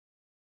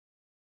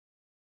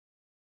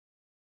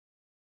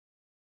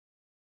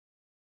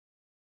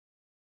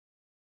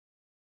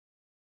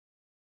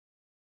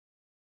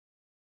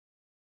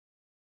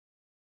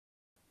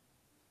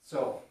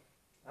So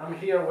I'm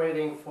here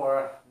waiting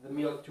for the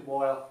milk to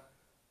boil,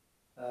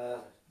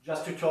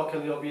 just to talk a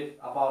little bit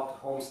about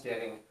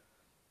homesteading.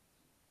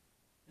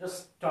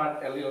 Just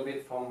start a little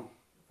bit from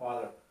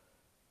farther.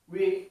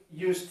 We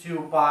used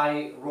to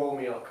buy raw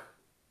milk.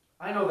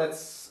 I know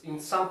that's in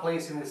some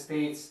places in the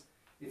States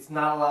it's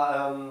not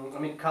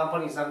allowed,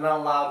 companies are not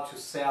allowed to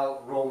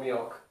sell raw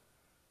milk.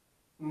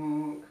 I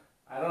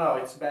don't know,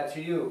 it's bad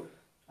to you.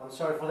 I'm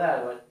sorry for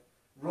that, but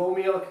raw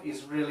milk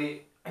is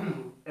really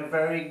a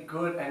very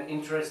good and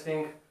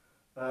interesting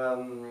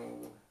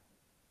kind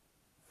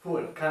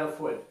of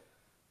food.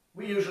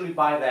 We usually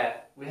buy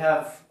that. We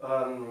have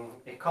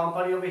a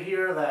company over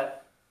here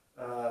that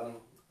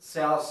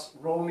sells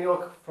raw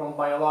milk from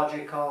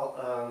biological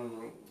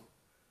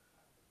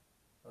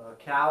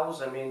cows.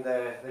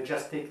 They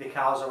just take the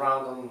cows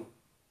around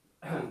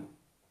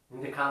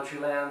in the country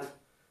land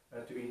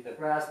to eat the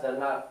grass. They're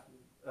not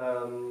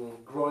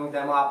growing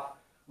them up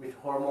with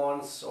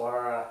hormones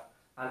or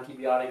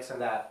antibiotics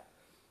and that.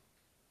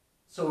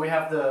 So we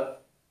have the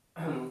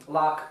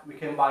luck, we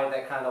can buy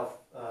that kind of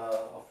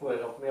food,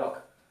 of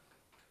milk.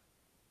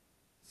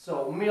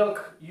 So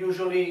milk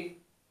usually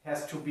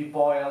has to be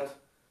boiled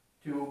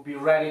to be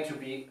ready to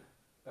be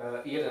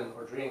eaten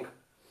or drink.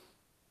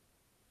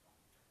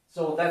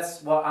 So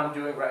that's what I'm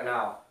doing right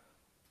now.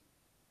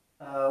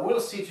 We'll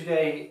see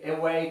today a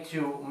way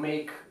to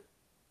make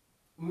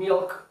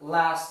milk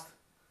last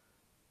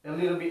a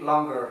little bit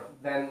longer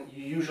than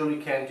you usually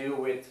can do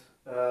with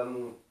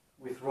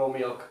raw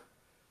milk.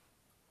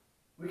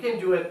 We can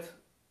do it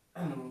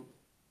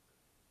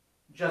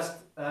just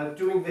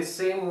doing the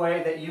same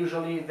way that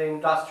usually the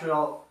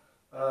industrial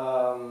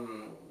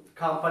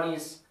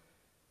companies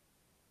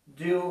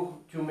do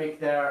to make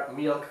their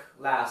milk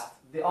last.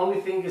 The only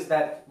thing is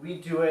that we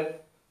do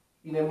it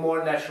in a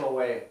more natural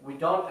way. We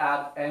don't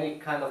add any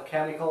kind of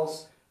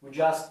chemicals. We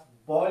just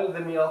boil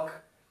the milk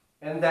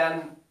and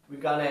then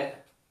we're gonna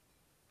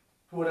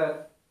put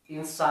it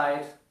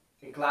inside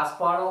a glass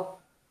bottle,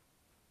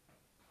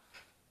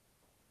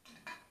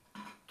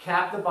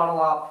 cap the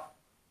bottle up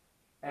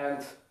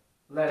and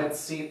let it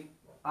sit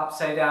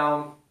upside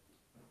down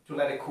to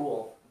let it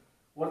cool.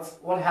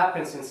 What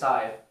happens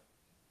inside?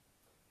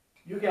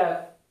 You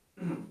get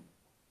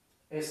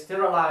a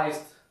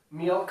sterilized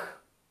milk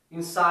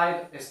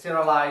inside a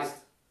sterilized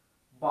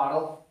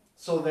bottle,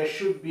 so there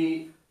should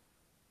be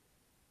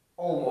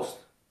almost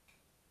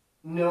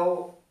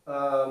no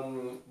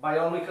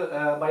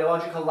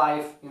biological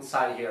life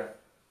inside here.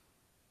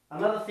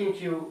 Another thing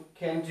you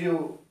can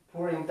do,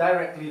 pouring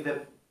directly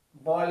the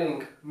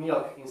boiling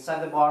milk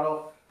inside the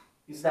bottle,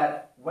 is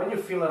that when you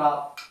fill it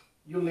up,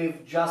 you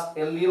leave just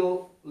a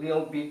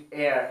little bit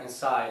air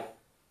inside.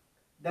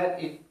 Then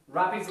it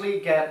rapidly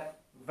gets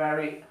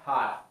very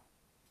hot.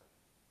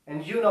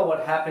 And you know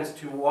what happens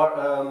to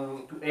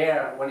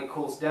air when it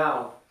cools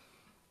down.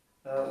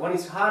 When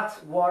it's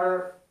hot,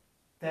 water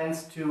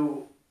tends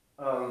to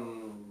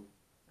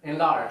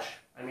enlarge,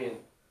 and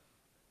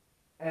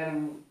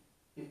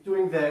it's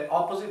doing the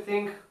opposite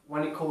thing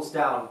when it cools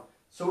down.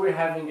 So we're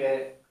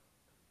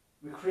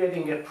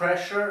creating a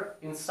pressure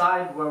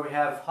inside where we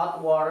have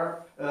hot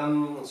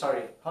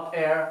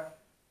air,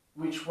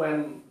 which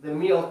when the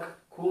milk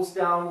cools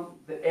down,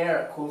 the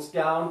air cools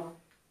down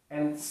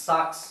and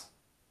sucks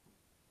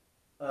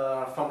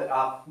from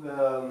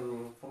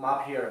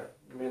up here.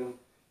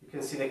 You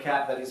can see the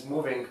cap that is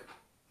moving.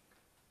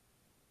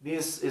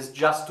 This is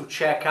just to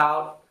check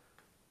out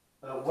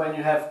when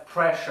you have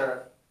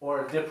pressure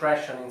or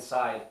depression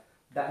inside.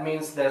 That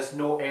means there's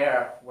no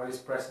air when it's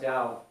pressed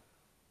down.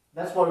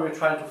 That's what we're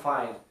trying to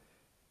find.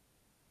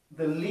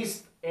 The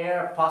least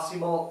air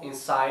possible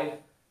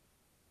inside.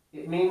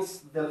 It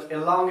means the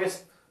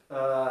longest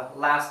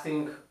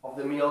lasting of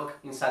the milk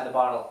inside the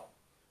bottle.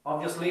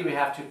 Obviously we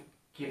have to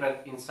keep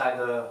it inside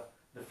the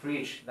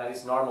fridge, that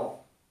is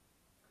normal.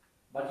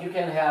 But you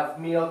can have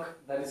milk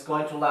that is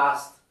going to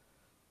last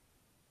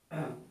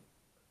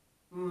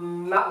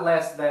not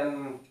less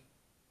than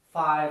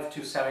 5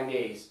 to 7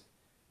 days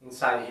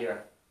inside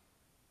here.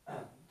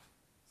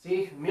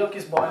 See, milk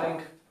is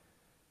boiling.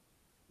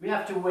 We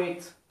have to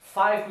wait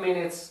 5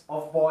 minutes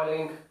of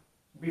boiling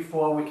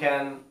before we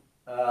can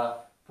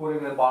put it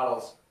in the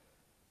bottles.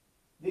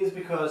 This is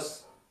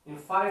because in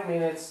 5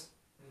 minutes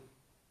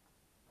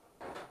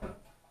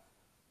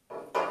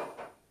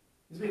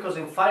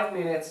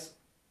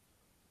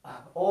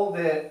all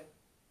the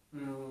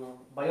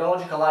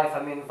biological life,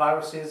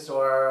 viruses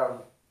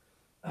or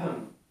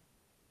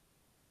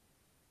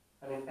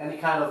any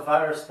kind of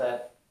virus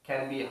that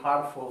can be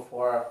harmful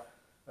for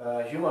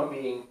a human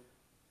being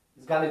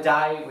is gonna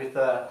die with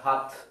a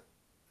hot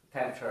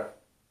temperature.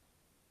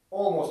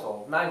 Almost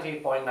all,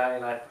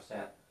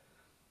 98.99%.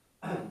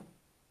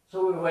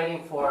 So we're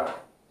waiting for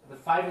the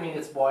 5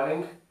 minutes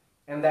boiling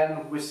and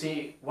then we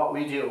see what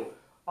we do.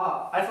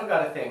 I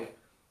forgot a thing.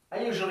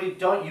 I usually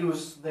don't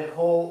use the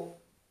whole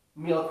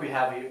milk we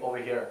have over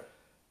here.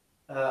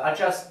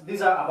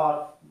 These are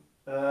about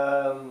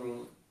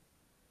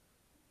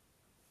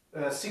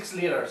 6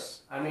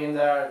 liters.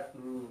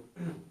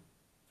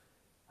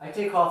 I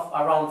take off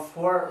around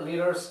 4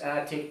 liters and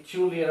I take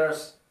 2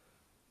 liters,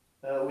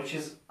 which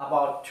is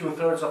about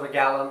 2/3 of a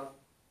gallon,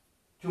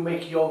 to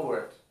make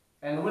yogurt.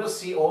 And we'll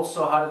see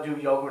also how to do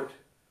yogurt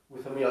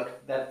with the milk.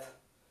 That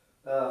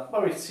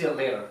we'll see it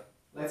later.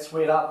 Let's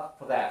wait up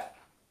for that.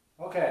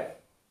 Okay,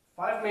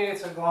 5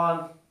 minutes are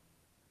gone.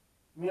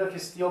 Milk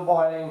is still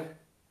boiling,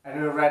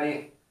 and we're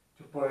ready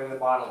to put it in the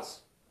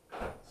bottles.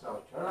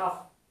 So turn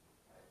off.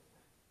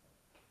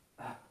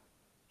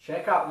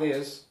 Check out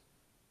this.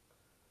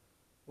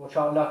 Watch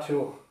out not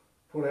to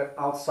put it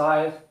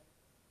outside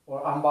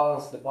or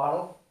unbalance the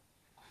bottle.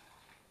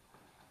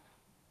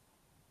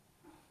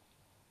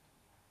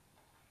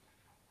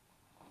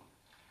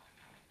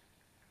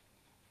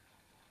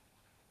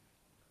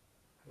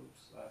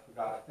 Oops, I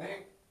forgot a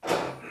thing.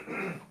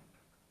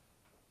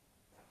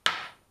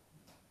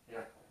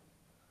 Here.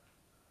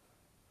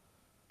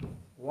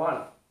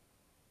 1.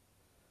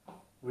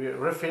 We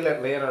refill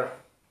it later.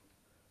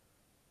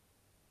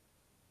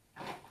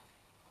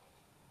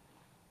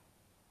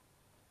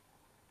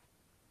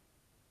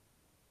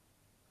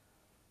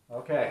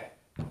 Okay,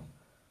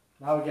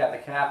 now we get the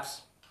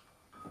caps.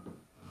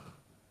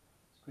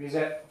 Squeeze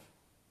it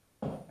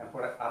and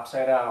put it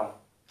upside down.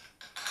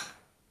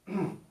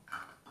 2,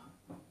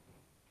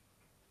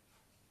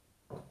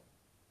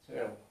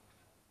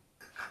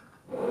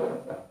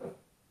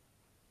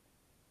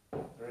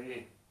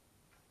 3,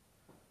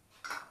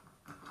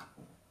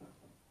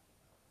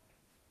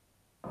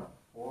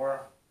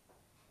 4,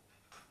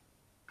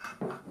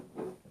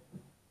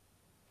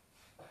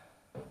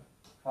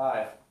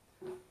 5.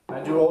 I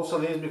do also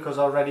this because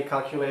I already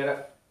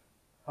calculated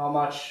how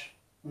much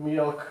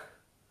milk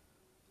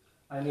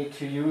I need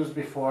to use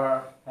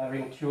before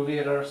having 2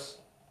 liters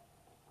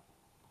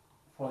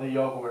for the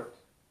yogurt.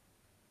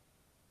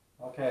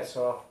 Okay,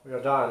 so we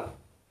are done.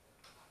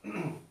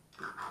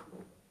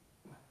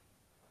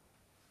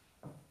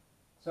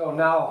 So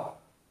now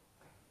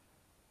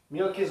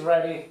milk is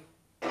ready.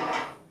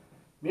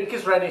 Milk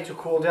is ready to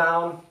cool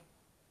down.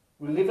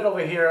 We'll leave it over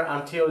here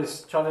until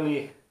it's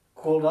totally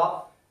cooled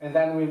up. And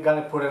then we're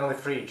gonna put it on the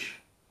fridge.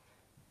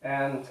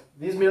 And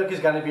this milk is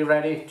gonna be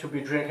ready to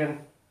be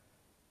drinking.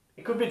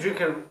 It could be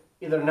drinking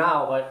either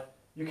now, but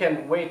you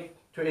can wait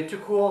to it to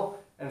cool,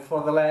 and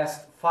for the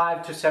last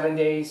 5 to 7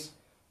 days,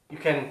 you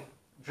can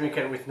drink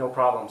it with no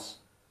problems.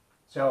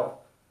 So,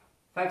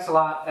 thanks a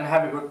lot and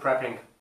have a good prepping.